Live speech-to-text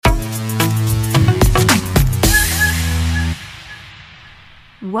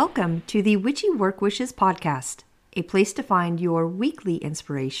Welcome to the Witchy Work Wishes podcast, a place to find your weekly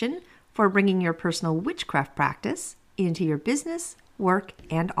inspiration for bringing your personal witchcraft practice into your business, work,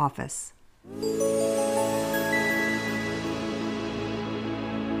 and office.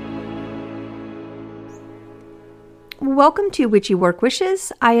 Welcome to Witchy Work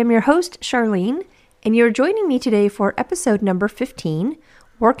Wishes. I am your host, Charlene, and you're joining me today for episode number 15,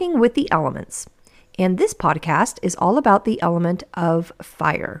 Working with the Elements. And this podcast is all about the element of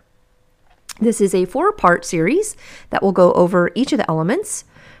fire. This is a 4-part series that will go over each of the elements.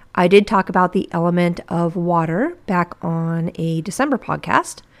 I did talk about the element of water back on a December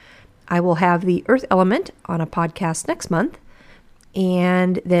podcast. I will have the earth element on a podcast next month.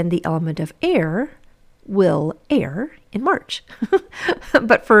 And then the element of air will air in March.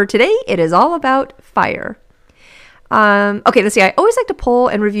 But for today, it is all about fire. Okay, let's see. I always like to pull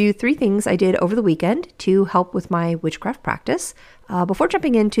and review 3 things I did over the weekend to help with my witchcraft practice before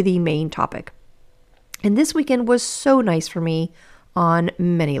jumping into the main topic. And this weekend was so nice for me on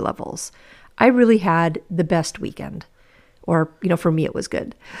many levels. I really had the best weekend, or for me it was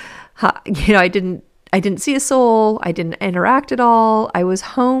good. I didn't see a soul. I didn't interact at all. I was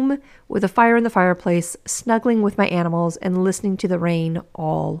home with a fire in the fireplace, snuggling with my animals and listening to the rain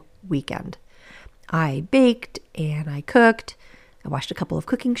all weekend. I baked and I cooked. I watched a couple of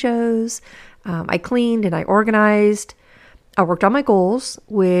cooking shows. I cleaned and I organized. I worked on my goals,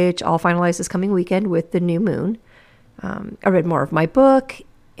 which I'll finalize this coming weekend with the new moon. I read more of my book,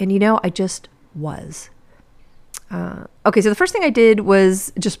 and I just was. Okay, so the first thing I did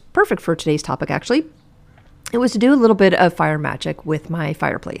was just perfect for today's topic, actually. It was to do a little bit of fire magic with my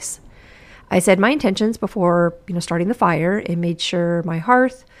fireplace. I said my intentions before, starting the fire, and made sure my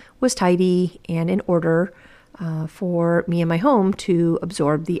hearth was tidy and in order for me and my home to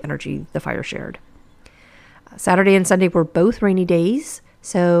absorb the energy the fire shared. Saturday and Sunday were both rainy days,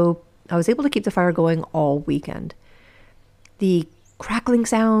 so I was able to keep the fire going all weekend. The crackling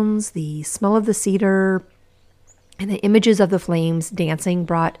sounds, the smell of the cedar, and the images of the flames dancing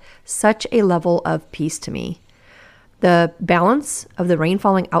brought such a level of peace to me. The balance of the rain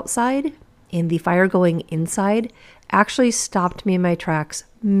falling outside and the fire going inside actually stopped me in my tracks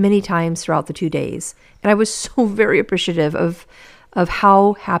many times throughout the 2 days. And I was so very appreciative of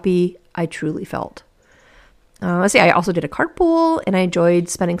how happy I truly felt. Let's see, I also did a card pull, and I enjoyed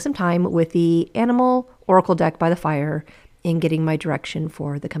spending some time with the animal oracle deck by the fire and getting my direction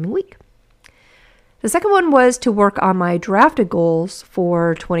for the coming week. The second one was to work on my drafted goals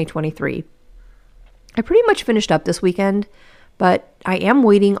for 2023. I pretty much finished up this weekend, but I am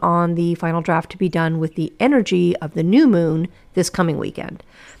waiting on the final draft to be done with the energy of the new moon this coming weekend.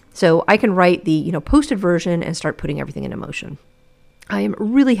 So I can write the, posted version and start putting everything into motion. I am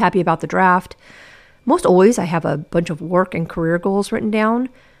really happy about the draft. Most always I have a bunch of work and career goals written down,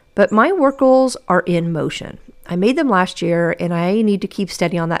 but my work goals are in motion. I made them last year, and I need to keep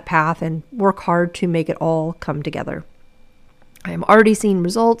steady on that path and work hard to make it all come together. I am already seeing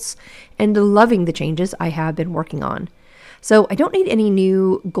results and loving the changes I have been working on. So I don't need any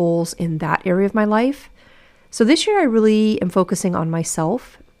new goals in that area of my life. So this year I really am focusing on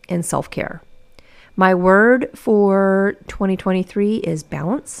myself and self-care. My word for 2023 is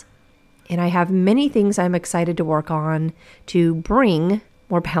balance, and I have many things I'm excited to work on to bring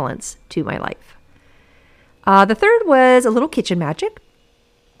more balance to my life. The third was a little kitchen magic.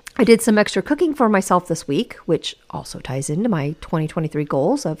 I did some extra cooking for myself this week, which also ties into my 2023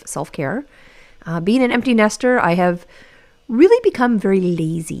 goals of self-care. Being an empty nester, I have really become very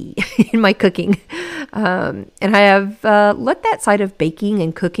lazy in my cooking. And I have let that side of baking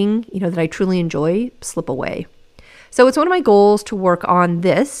and cooking, that I truly enjoy, slip away. So it's one of my goals to work on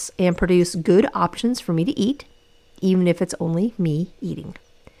this and produce good options for me to eat, even if it's only me eating.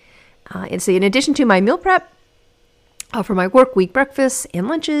 And so in addition to my meal prep, for my work week breakfasts and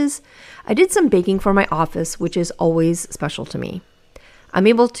lunches, I did some baking for my office, which is always special to me. I'm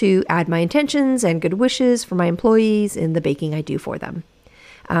able to add my intentions and good wishes for my employees in the baking I do for them.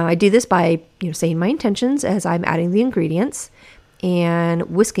 I do this by, saying my intentions as I'm adding the ingredients and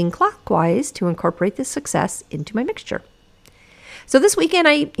whisking clockwise to incorporate this success into my mixture. So this weekend,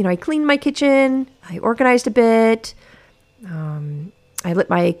 I cleaned my kitchen, I organized a bit, I lit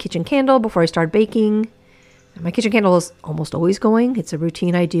my kitchen candle before I started baking. My kitchen candle is almost always going. It's a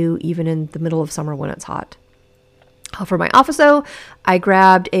routine I do even in the middle of summer when it's hot. For my office, though, I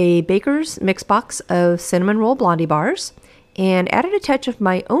grabbed a Baker's mix box of cinnamon roll blondie bars and added a touch of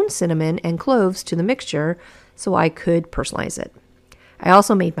my own cinnamon and cloves to the mixture so I could personalize it. I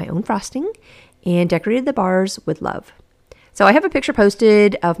also made my own frosting and decorated the bars with love. So I have a picture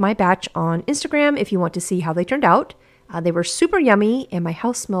posted of my batch on Instagram if you want to see how they turned out. They were super yummy, and my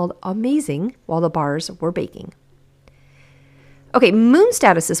house smelled amazing while the bars were baking. Okay, moon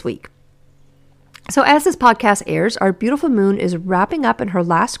status this week. So as this podcast airs, our beautiful moon is wrapping up in her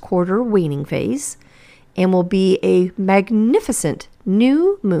last quarter waning phase and will be a magnificent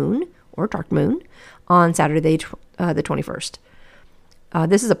new moon or dark moon on Saturday, the 21st.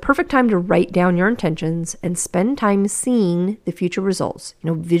 This is a perfect time to write down your intentions and spend time seeing the future results.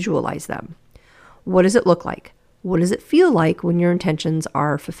 Visualize them. What does it look like? What does it feel like when your intentions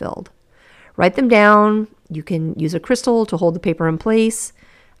are fulfilled? Write them down. You can use a crystal to hold the paper in place.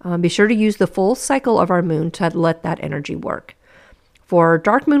 Be sure to use the full cycle of our moon to let that energy work. For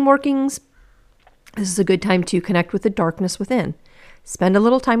dark moon workings, this is a good time to connect with the darkness within. Spend a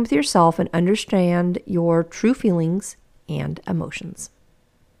little time with yourself and understand your true feelings and emotions.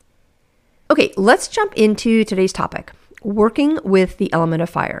 Okay, let's jump into today's topic, working with the element of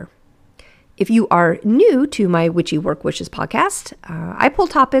fire. If you are new to my Witchy Work Wishes podcast, I pull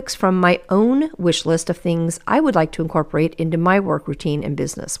topics from my own wish list of things I would like to incorporate into my work routine and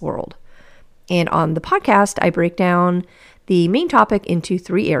business world. And on the podcast, I break down the main topic into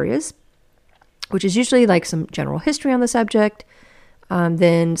 3 areas, which is usually like some general history on the subject,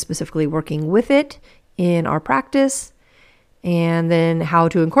 then specifically working with it in our practice, and then how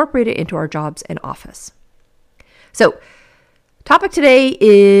to incorporate it into our jobs and office. So, topic today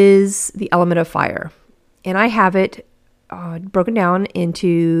is the element of fire, and I have it broken down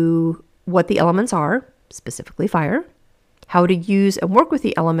into what the elements are, specifically fire, how to use and work with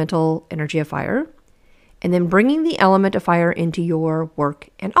the elemental energy of fire, and then bringing the element of fire into your work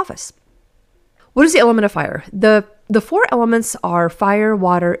and office. What is the element of fire? The 4 elements are fire,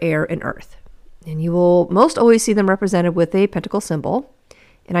 water, air, and earth, and you will most always see them represented with a pentacle symbol.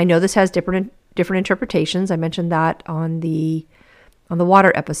 And I know this has different interpretations. I mentioned that on the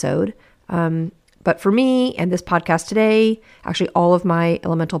water episode. But for me and this podcast today, actually all of my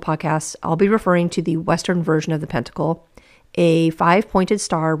elemental podcasts, I'll be referring to the Western version of the pentacle, a 5-pointed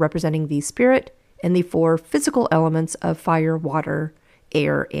star representing the spirit and the 4 physical elements of fire, water,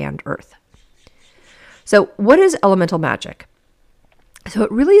 air, and earth. So what is elemental magic? So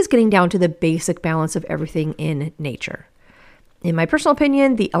it really is getting down to the basic balance of everything in nature. In my personal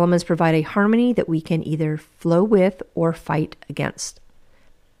opinion, the elements provide a harmony that we can either flow with or fight against.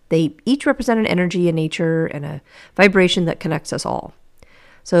 They each represent an energy in nature and a vibration that connects us all.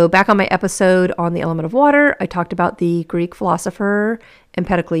 So back on my episode on the element of water, I talked about the Greek philosopher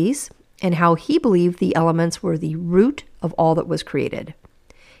Empedocles and how he believed the elements were the root of all that was created.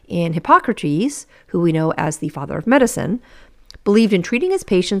 And Hippocrates, who we know as the father of medicine, believed in treating his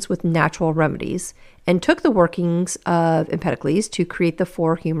patients with natural remedies and took the workings of Empedocles to create the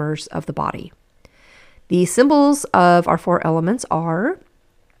 4 humors of the body. The symbols of our 4 elements are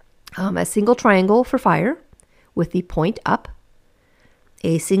a single triangle for fire with the point up,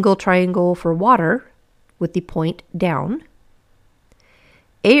 a single triangle for water with the point down.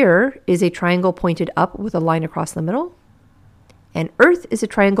 Air is a triangle pointed up with a line across the middle, and earth is a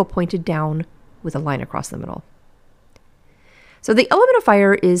triangle pointed down with a line across the middle. So the element of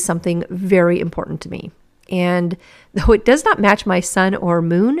fire is something very important to me. And though it does not match my sun or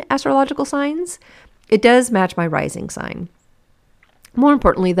moon astrological signs, it does match my rising sign. More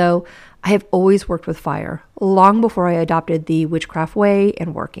importantly, though, I have always worked with fire, long before I adopted the witchcraft way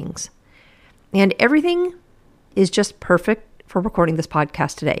and workings. And everything is just perfect for recording this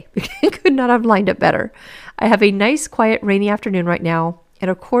podcast today. It could not have lined up better. I have a nice, quiet, rainy afternoon right now.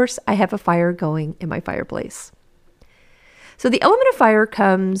 And of course, I have a fire going in my fireplace. So the element of fire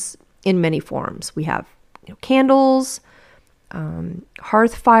comes in many forms. We have candles,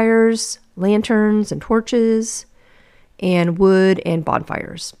 hearth fires, lanterns and torches, and wood and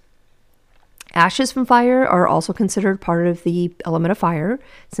bonfires. Ashes from fire are also considered part of the element of fire,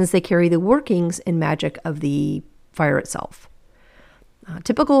 since they carry the workings and magic of the fire itself.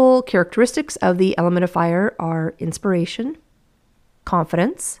 Typical characteristics of the element of fire are inspiration,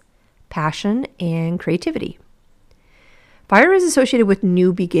 confidence, passion, and creativity. Fire is associated with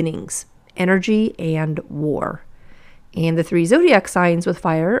new beginnings, energy, and war. And the 3 zodiac signs with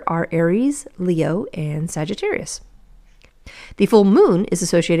fire are Aries, Leo, and Sagittarius. The full moon is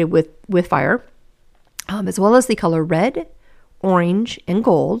associated with fire, as well as the color red, orange, and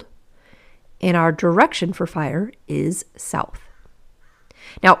gold. And our direction for fire is south.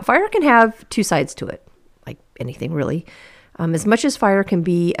 Now, fire can have 2 sides to it, like anything really. As much as fire can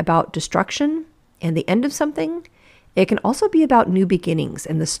be about destruction and the end of something, it can also be about new beginnings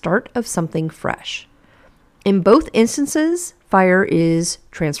and the start of something fresh. In both instances, fire is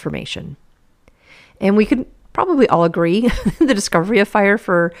transformation. And we could probably all agree the discovery of fire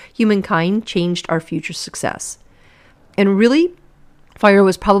for humankind changed our future success. And really, fire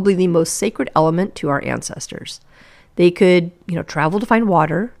was probably the most sacred element to our ancestors. They could, travel to find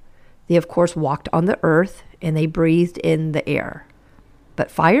water. They, of course, walked on the earth and they breathed in the air.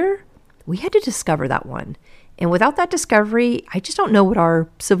 But fire, we had to discover that one. And without that discovery, I just don't know what our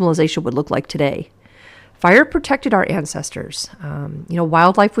civilization would look like today. Fire protected our ancestors.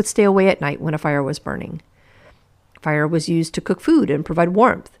 Wildlife would stay away at night when a fire was burning. Fire was used to cook food and provide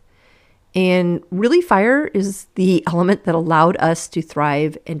warmth. And really, fire is the element that allowed us to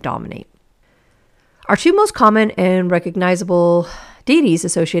thrive and dominate. Our two most common and recognizable deities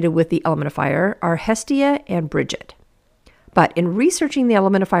associated with the element of fire are Hestia and Bridget. But in researching the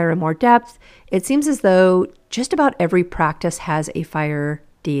element of fire in more depth, it seems as though just about every practice has a fire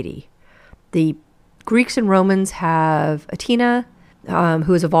deity. The Greeks and Romans have Athena,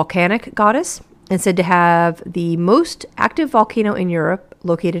 who is a volcanic goddess, and said to have the most active volcano in Europe,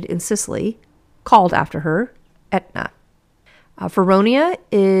 located in Sicily, called after her, Etna. Feronia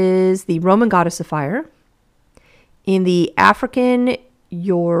is the Roman goddess of fire. In the African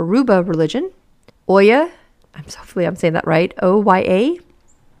Yoruba religion, Oya, hopefully I'm saying that right, Oya,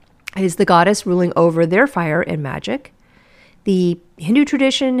 is the goddess ruling over their fire and magic. The Hindu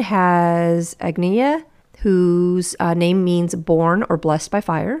tradition has Agnya, whose name means born or blessed by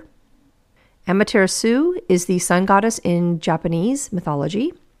fire. Amaterasu is the sun goddess in Japanese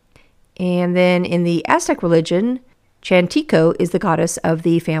mythology. And then in the Aztec religion, Chantico is the goddess of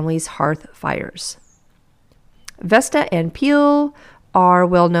the family's hearth fires. Vesta and Pele are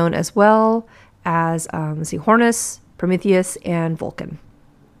well known as well as Horus, Prometheus, and Vulcan.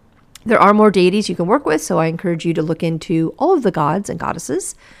 There are more deities you can work with, so I encourage you to look into all of the gods and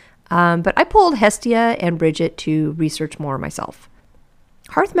goddesses. But I pulled Hestia and Bridget to research more myself.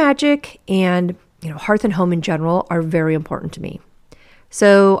 Hearth magic and hearth and home in general are very important to me.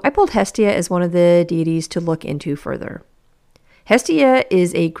 So I pulled Hestia as one of the deities to look into further. Hestia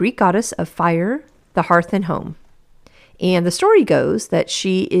is a Greek goddess of fire, the hearth, and home. And the story goes that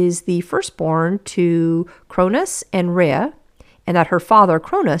she is the firstborn to Cronus and Rhea, and that her father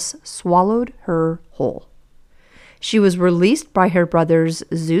Cronus swallowed her whole. She was released by her brothers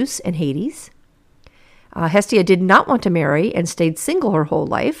Zeus and Hades. Hestia did not want to marry and stayed single her whole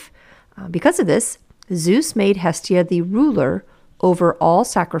life. Because of this, Zeus made Hestia the ruler over all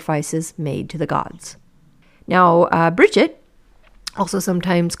sacrifices made to the gods. Now, Bridget, also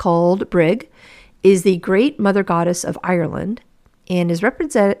sometimes called Brig, is the great mother goddess of Ireland and is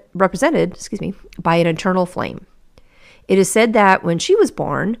represented by an eternal flame. It is said that when she was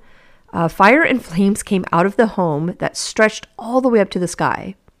born, fire and flames came out of the home that stretched all the way up to the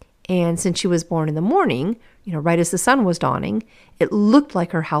sky. And since she was born in the morning, right as the sun was dawning, it looked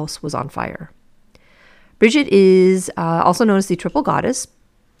like her house was on fire. Bridget is also known as the triple goddess,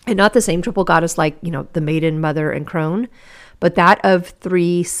 and not the same triple goddess like, the maiden, mother, and crone, but that of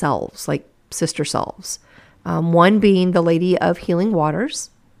three selves, like sister selves. One being the Lady of Healing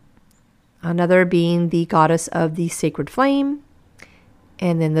Waters, another being the goddess of the sacred flame,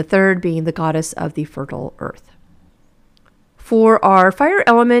 and then the third being the goddess of the fertile earth. For our fire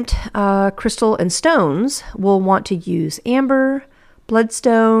element crystal and stones, we'll want to use amber,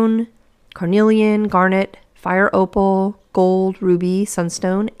 bloodstone, carnelian, garnet, fire opal, gold, ruby,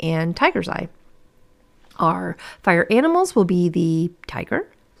 sunstone, and tiger's eye. Our fire animals will be the tiger,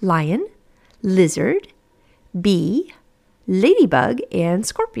 lion, lizard, bee, ladybug, and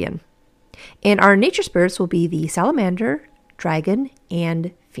scorpion. And our nature spirits will be the salamander, dragon,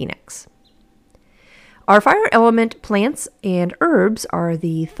 and phoenix. Our fire element plants and herbs are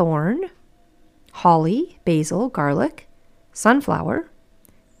the thorn, holly, basil, garlic, sunflower,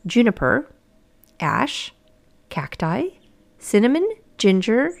 juniper, ash, cacti, cinnamon,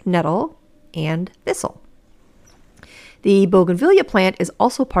 ginger, nettle, and thistle. The bougainvillea plant is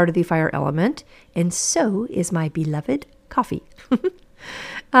also part of the fire element, and so is my beloved coffee.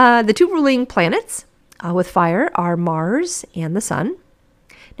 The two ruling planets with fire are Mars and the Sun.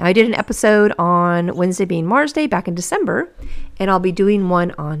 Now, I did an episode on Wednesday being Mars Day back in December, and I'll be doing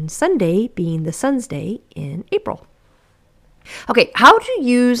one on Sunday being the Sun's Day in April. Okay, how to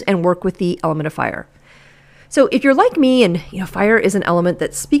use and work with the element of fire. So if you're like me and fire is an element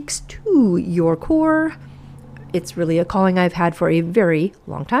that speaks to your core, it's really a calling I've had for a very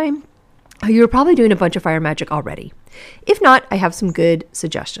long time, you're probably doing a bunch of fire magic already. If not, I have some good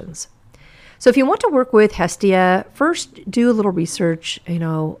suggestions. So if you want to work with Hestia, first do a little research,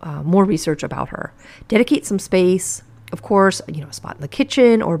 more research about her. Dedicate some space. Of course, a spot in the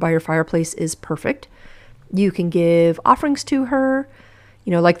kitchen or by your fireplace is perfect. You can give offerings to her.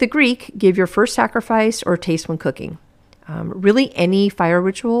 Like the Greek, give your first sacrifice or taste when cooking. Really, any fire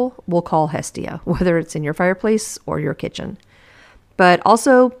ritual will call Hestia, whether it's in your fireplace or your kitchen. But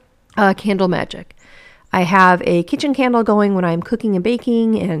also candle magic. I have a kitchen candle going when I'm cooking and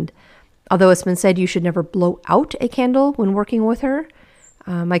baking, and although it's been said you should never blow out a candle when working with her,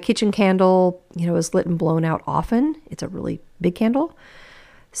 my kitchen candle, is lit and blown out often. It's a really big candle.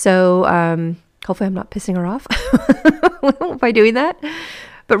 So hopefully I'm not pissing her off by doing that.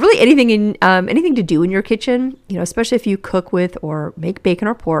 But really anything to do in your kitchen, especially if you cook with or make bacon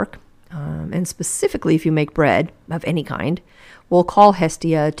or pork, and specifically if you make bread of any kind, will call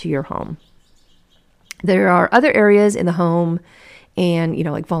Hestia to your home. There are other areas in the home and,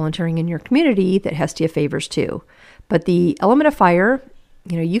 like volunteering in your community that Hestia favors too. But the element of fire,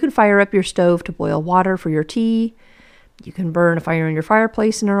 you can fire up your stove to boil water for your tea. You can burn a fire in your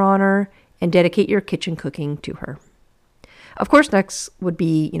fireplace in her honor and dedicate your kitchen cooking to her. Of course, next would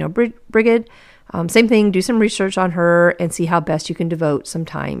be, Brigid. Same thing, do some research on her and see how best you can devote some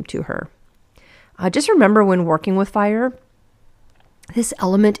time to her. Just remember when working with fire, this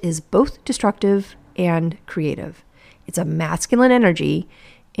element is both destructive and creative. It's a masculine energy,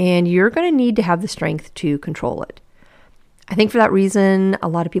 and you're going to need to have the strength to control it. I think for that reason, a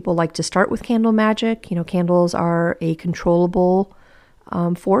lot of people like to start with candle magic. Candles are a controllable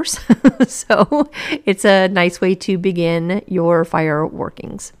force. So it's a nice way to begin your fire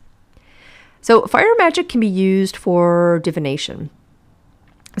workings. So fire magic can be used for divination.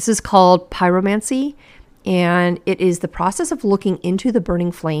 This is called pyromancy, and it is the process of looking into the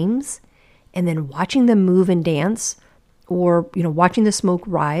burning flames and then watching them move and dance, or watching the smoke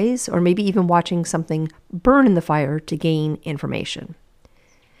rise, or maybe even watching something burn in the fire to gain information.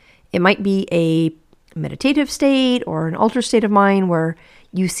 It might be a meditative state or an altered state of mind where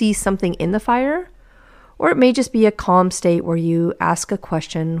you see something in the fire, or it may just be a calm state where you ask a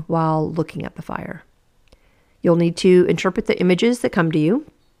question while looking at the fire. You'll need to interpret the images that come to you.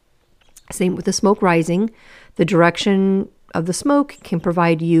 Same with the smoke rising. The direction of the smoke can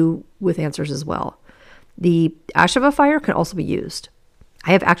provide you with answers as well. The ash of a fire can also be used.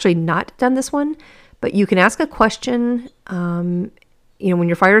 I have actually not done this one, but you can ask a question. When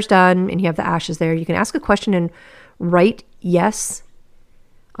your fire's done and you have the ashes there, you can ask a question and write yes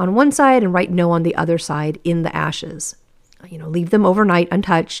on one side and write no on the other side in the ashes. Leave them overnight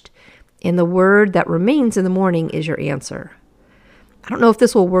untouched, and the word that remains in the morning is your answer. I don't know if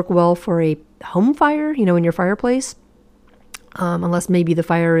this will work well for a home fire, in your fireplace, unless maybe the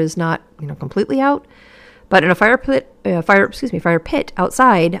fire is not, completely out. But in a fire pit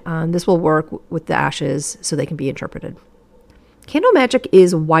outside, this will work with the ashes so they can be interpreted. Candle magic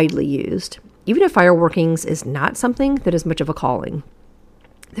is widely used, even if fire workings is not something that is much of a calling.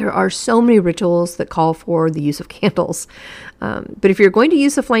 There are so many rituals that call for the use of candles. But if you're going to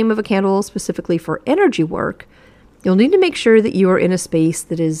use the flame of a candle specifically for energy work, you'll need to make sure that you are in a space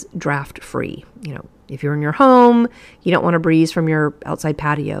that is draft free. If you're in your home, you don't want a breeze from your outside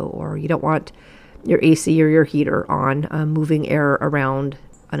patio, or you don't want your AC or your heater on, moving air around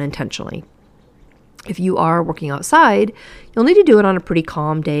unintentionally. If you are working outside, you'll need to do it on a pretty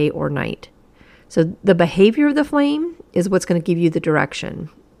calm day or night. So the behavior of the flame is what's going to give you the direction.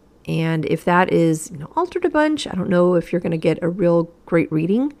 And if that is altered a bunch, I don't know if you're going to get a real great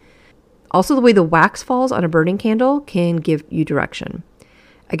reading. Also, the way the wax falls on a burning candle can give you direction.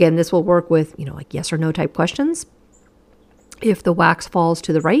 Again, this will work with, like yes or no type questions. If the wax falls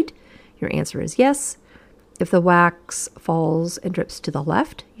to the right, your answer is yes. If the wax falls and drips to the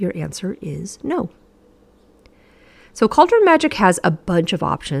left, your answer is no. So cauldron magic has a bunch of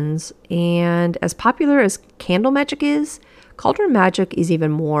options, and as popular as candle magic is, cauldron magic is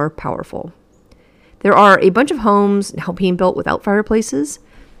even more powerful. There are a bunch of homes now being built without fireplaces,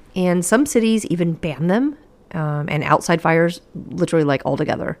 and some cities even ban them, and outside fires literally like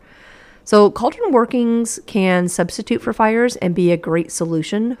altogether. So cauldron workings can substitute for fires and be a great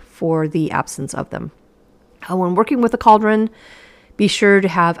solution for the absence of them. When working with a cauldron, be sure to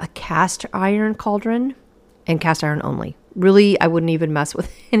have a cast iron cauldron and cast iron only. Really, I wouldn't even mess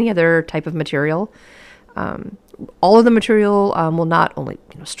with any other type of material. All of the material will not only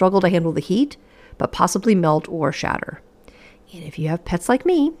struggle to handle the heat, but possibly melt or shatter. And if you have pets like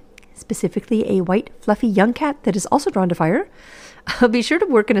me, specifically a white, fluffy young cat that is also drawn to fire, be sure to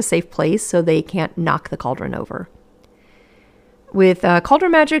work in a safe place so they can't knock the cauldron over. With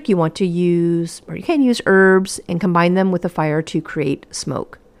cauldron magic, you can use herbs and combine them with the fire to create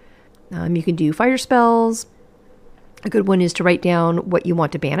smoke. You can do fire spells. A good one is to write down what you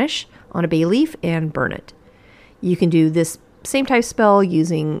want to banish on a bay leaf and burn it. You can do this same type of spell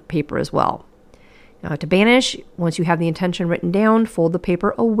using paper as well. To banish, once you have the intention written down, fold the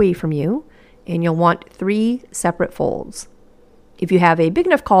paper away from you and you'll want 3 separate folds. If you have a big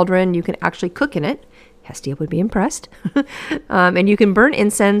enough cauldron, you can actually cook in it. Hestia would be impressed. And you can burn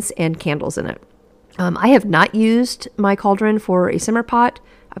incense and candles in it. I have not used my cauldron for a simmer pot.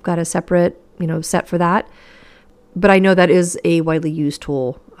 I've got a separate, set for that. But I know that is a widely used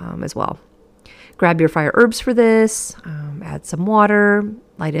tool as well. Grab your fire herbs for this, add some water,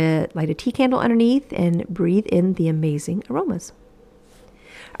 light a tea candle underneath, and breathe in the amazing aromas.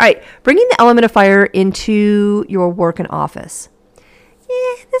 All right, bringing the element of fire into your work and office.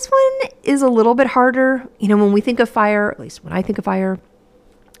 This one is a little bit harder. When we think of fire, at least when I think of fire,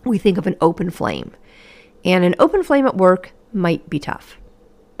 we think of an open flame. And an open flame at work might be tough.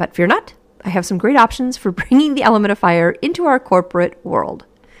 But fear not, I have some great options for bringing the element of fire into our corporate world.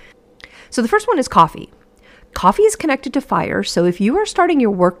 So the first one is coffee. Coffee is connected to fire, so if you are starting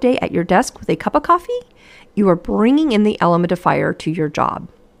your workday at your desk with a cup of coffee, you are bringing in the element of fire to your job.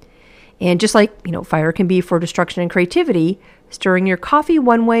 And just like, fire can be for destruction and creativity, stirring your coffee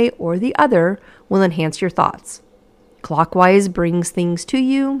one way or the other will enhance your thoughts. Clockwise brings things to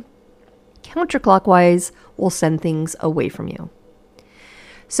you. Counterclockwise will send things away from you.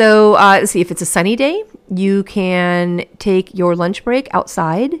 So let's see, if it's a sunny day, you can take your lunch break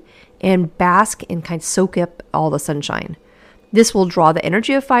outside and bask and kind of soak up all the sunshine. This will draw the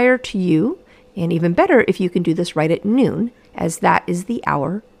energy of fire to you, and even better if you can do this right at noon, as that is the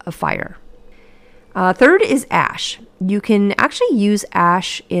hour of fire. Third is ash. You can actually use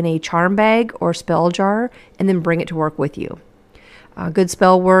ash in a charm bag or spell jar and then bring it to work with you. Good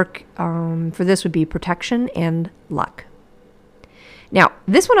spell work for this would be protection and luck. Now,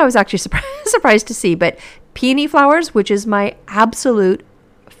 this one I was actually surprised to see, but peony flowers, which is my absolute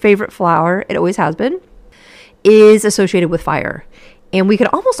favorite flower, it always has been, is associated with fire. And we could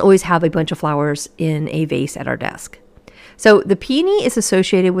almost always have a bunch of flowers in a vase at our desk. So the peony is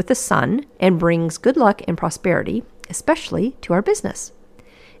associated with the sun and brings good luck and prosperity, especially to our business.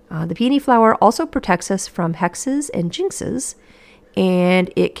 The peony flower also protects us from hexes and jinxes,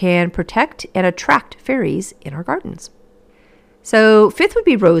 and it can protect and attract fairies in our gardens. So fifth would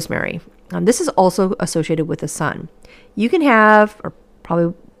be rosemary. This is also associated with the sun. You can have, or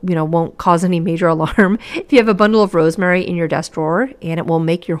probably won't cause any major alarm if you have a bundle of rosemary in your desk drawer, and it will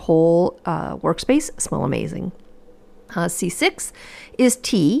make your whole workspace smell amazing. C6 is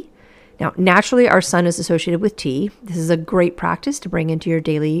tea. Now, naturally, our sun is associated with tea. This is a great practice to bring into your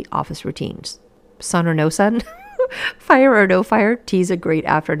daily office routines. Sun or no sun, fire or no fire, tea is a great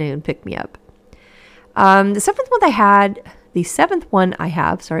afternoon pick-me-up. The seventh one I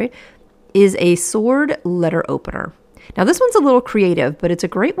have, is a sword letter opener. Now, this one's a little creative, but it's a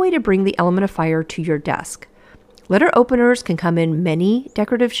great way to bring the element of fire to your desk. Letter openers can come in many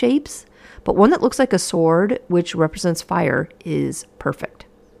decorative shapes, but one that looks like a sword, which represents fire, is perfect.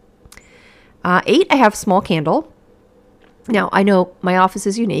 8, I have small candle. Now, I know my office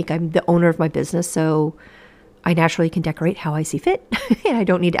is unique. I'm the owner of my business, so I naturally can decorate how I see fit, and I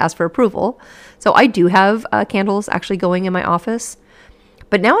don't need to ask for approval. So I do have candles actually going in my office.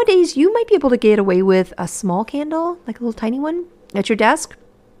 But nowadays, you might be able to get away with a small candle, like a little tiny one, at your desk,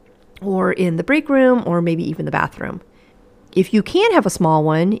 or in the break room, or maybe even the bathroom. If you can have a small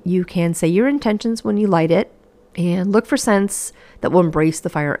one, you can say your intentions when you light it, and look for scents that will embrace the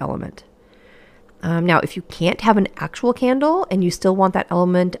fire element. Now, if you can't have an actual candle, and you still want that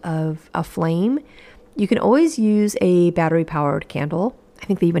element of a flame, you can always use a battery-powered candle. I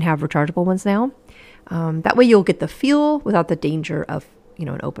think they even have rechargeable ones now. That way you'll get the feel without the danger of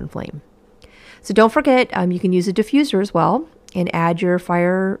an open flame. So don't forget, you can use a diffuser as well and add your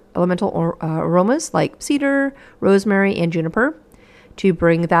fire elemental aromas like cedar, rosemary, and juniper to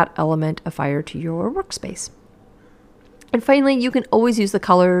bring that element of fire to your workspace. And finally, you can always use the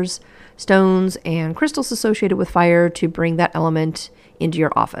colors, stones, and crystals associated with fire to bring that element into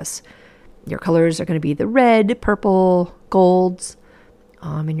your office. Your colors are going to be the red, purple, golds,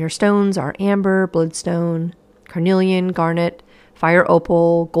 and your stones are amber, bloodstone, carnelian, garnet, fire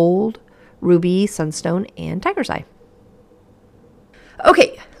opal, gold, ruby, sunstone, and tiger's eye.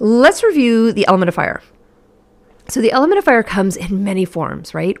 Okay, let's review the element of fire. So the element of fire comes in many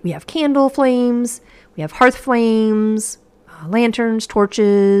forms, right? We have candle flames, we have hearth flames, lanterns,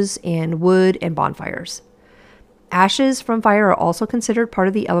 torches, and wood and bonfires. Ashes from fire are also considered part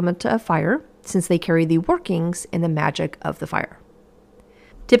of the element of fire since they carry the workings and the magic of the fire.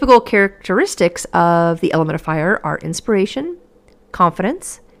 Typical characteristics of the element of fire are inspiration,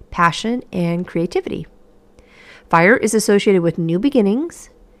 confidence, passion, and creativity. Fire is associated with new beginnings,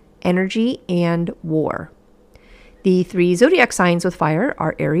 energy, and war. The 3 zodiac signs with fire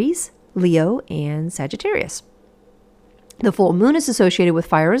are Aries, Leo, and Sagittarius. The full moon is associated with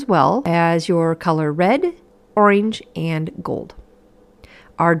fire as well as your color red, orange, and gold.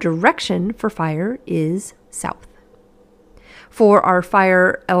 Our direction for fire is south. For our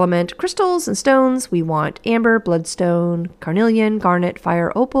fire element crystals and stones, we want amber, bloodstone, carnelian, garnet,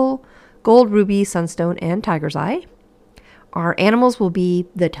 fire opal, gold, ruby, sunstone, and tiger's eye. Our animals will be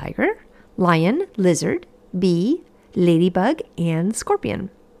the tiger, lion, lizard, bee, ladybug, and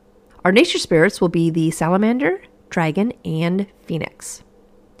scorpion. Our nature spirits will be the salamander, dragon, and phoenix.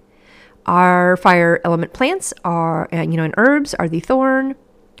 Our fire element plants are, and herbs are the thorn,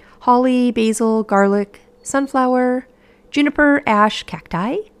 holly, basil, garlic, sunflower, juniper, ash,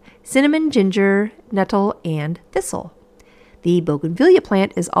 cacti, cinnamon, ginger, nettle, and thistle. The bougainvillea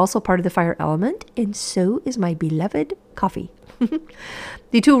plant is also part of the fire element, and so is my beloved coffee.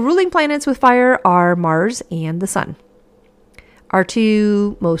 The two ruling planets with fire are Mars and the Sun. Our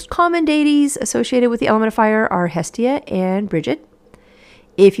two most common deities associated with the element of fire are Hestia and Bridget.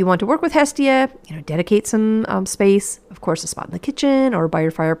 If you want to work with Hestia, dedicate some space. Of course, a spot in the kitchen or by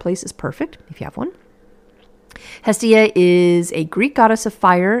your fireplace is perfect if you have one. Hestia is a Greek goddess of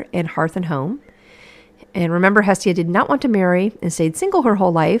fire and hearth and home. And remember, Hestia did not want to marry and stayed single her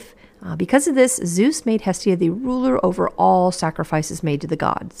whole life. Because of this, Zeus made Hestia the ruler over all sacrifices made to the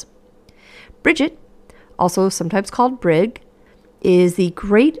gods. Bridget, also sometimes called Brig, is the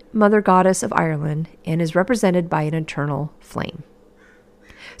great mother goddess of Ireland and is represented by an eternal flame.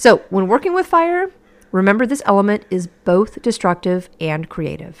 So, when working with fire, remember this element is both destructive and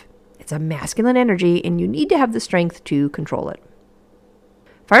creative. It's a masculine energy, and you need to have the strength to control it.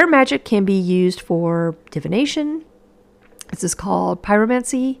 Fire magic can be used for divination. This is called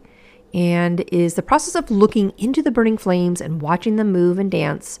pyromancy, and is the process of looking into the burning flames and watching them move and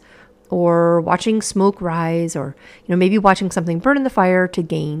dance, or watching smoke rise, or maybe watching something burn in the fire to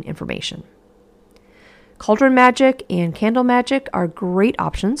gain information. Cauldron magic and candle magic are great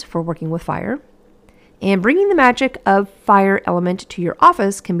options for working with fire. And bringing the magic of fire element to your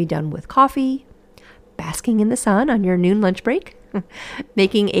office can be done with coffee, basking in the sun on your noon lunch break,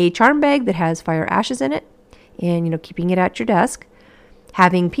 making a charm bag that has fire ashes in it, and keeping it at your desk,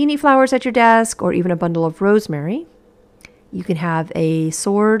 having peony flowers at your desk, or even a bundle of rosemary. You can have a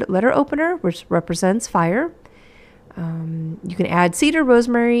sword letter opener, which represents fire. You can add cedar,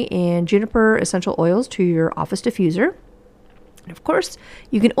 rosemary, and juniper essential oils to your office diffuser. And of course,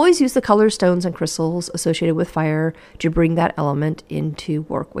 you can always use the color stones and crystals associated with fire to bring that element into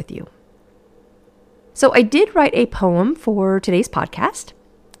work with you. So I did write a poem for today's podcast.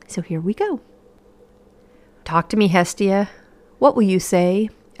 So here we go. Talk to me, Hestia. What will you say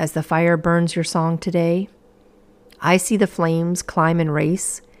as the fire burns your song today? I see the flames climb and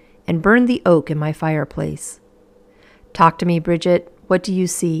race and burn the oak in my fireplace. Talk to me, Bridget. What do you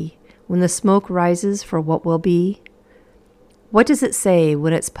see when the smoke rises for what will be? What does it say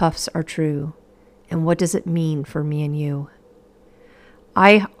when its puffs are true? And what does it mean for me and you?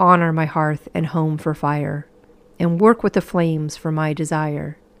 I honor my hearth and home for fire, and work with the flames for my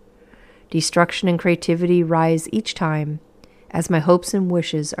desire. Destruction and creativity rise each time, as my hopes and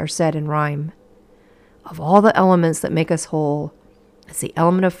wishes are said in rhyme. Of all the elements that make us whole, it's the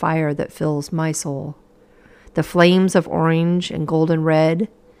element of fire that fills my soul. The flames of orange and golden red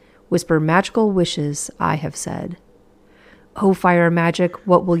whisper magical wishes I have said. Oh, fire magic,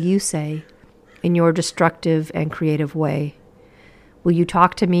 what will you say in your destructive and creative way? Will you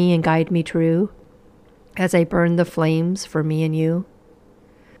talk to me and guide me true as I burn the flames for me and you?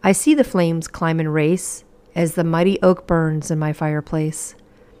 I see the flames climb and race as the mighty oak burns in my fireplace.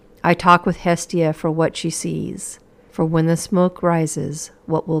 I talk with Hestia for what she sees, for when the smoke rises,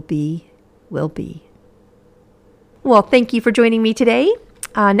 what will be, will be. Well, thank you for joining me today.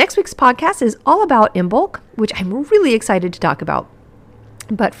 Next week's podcast is all about Imbolc, which I'm really excited to talk about.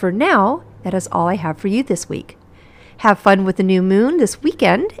 But for now, that is all I have for you this week. Have fun with the new moon this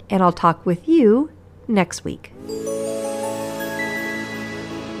weekend, and I'll talk with you next week.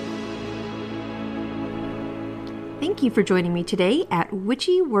 Thank you for joining me today at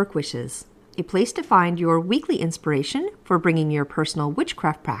Witchy Work Wishes, a place to find your weekly inspiration for bringing your personal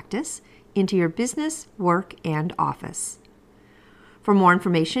witchcraft practice into your business, work, and office. For more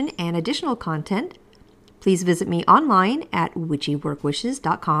information and additional content, please visit me online at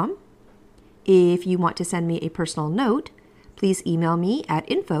witchyworkwishes.com. If you want to send me a personal note, please email me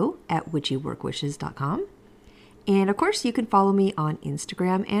at info@witchyworkwishes.com. And of course, you can follow me on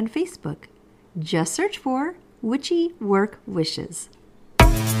Instagram and Facebook. Just search for Witchy Work Wishes.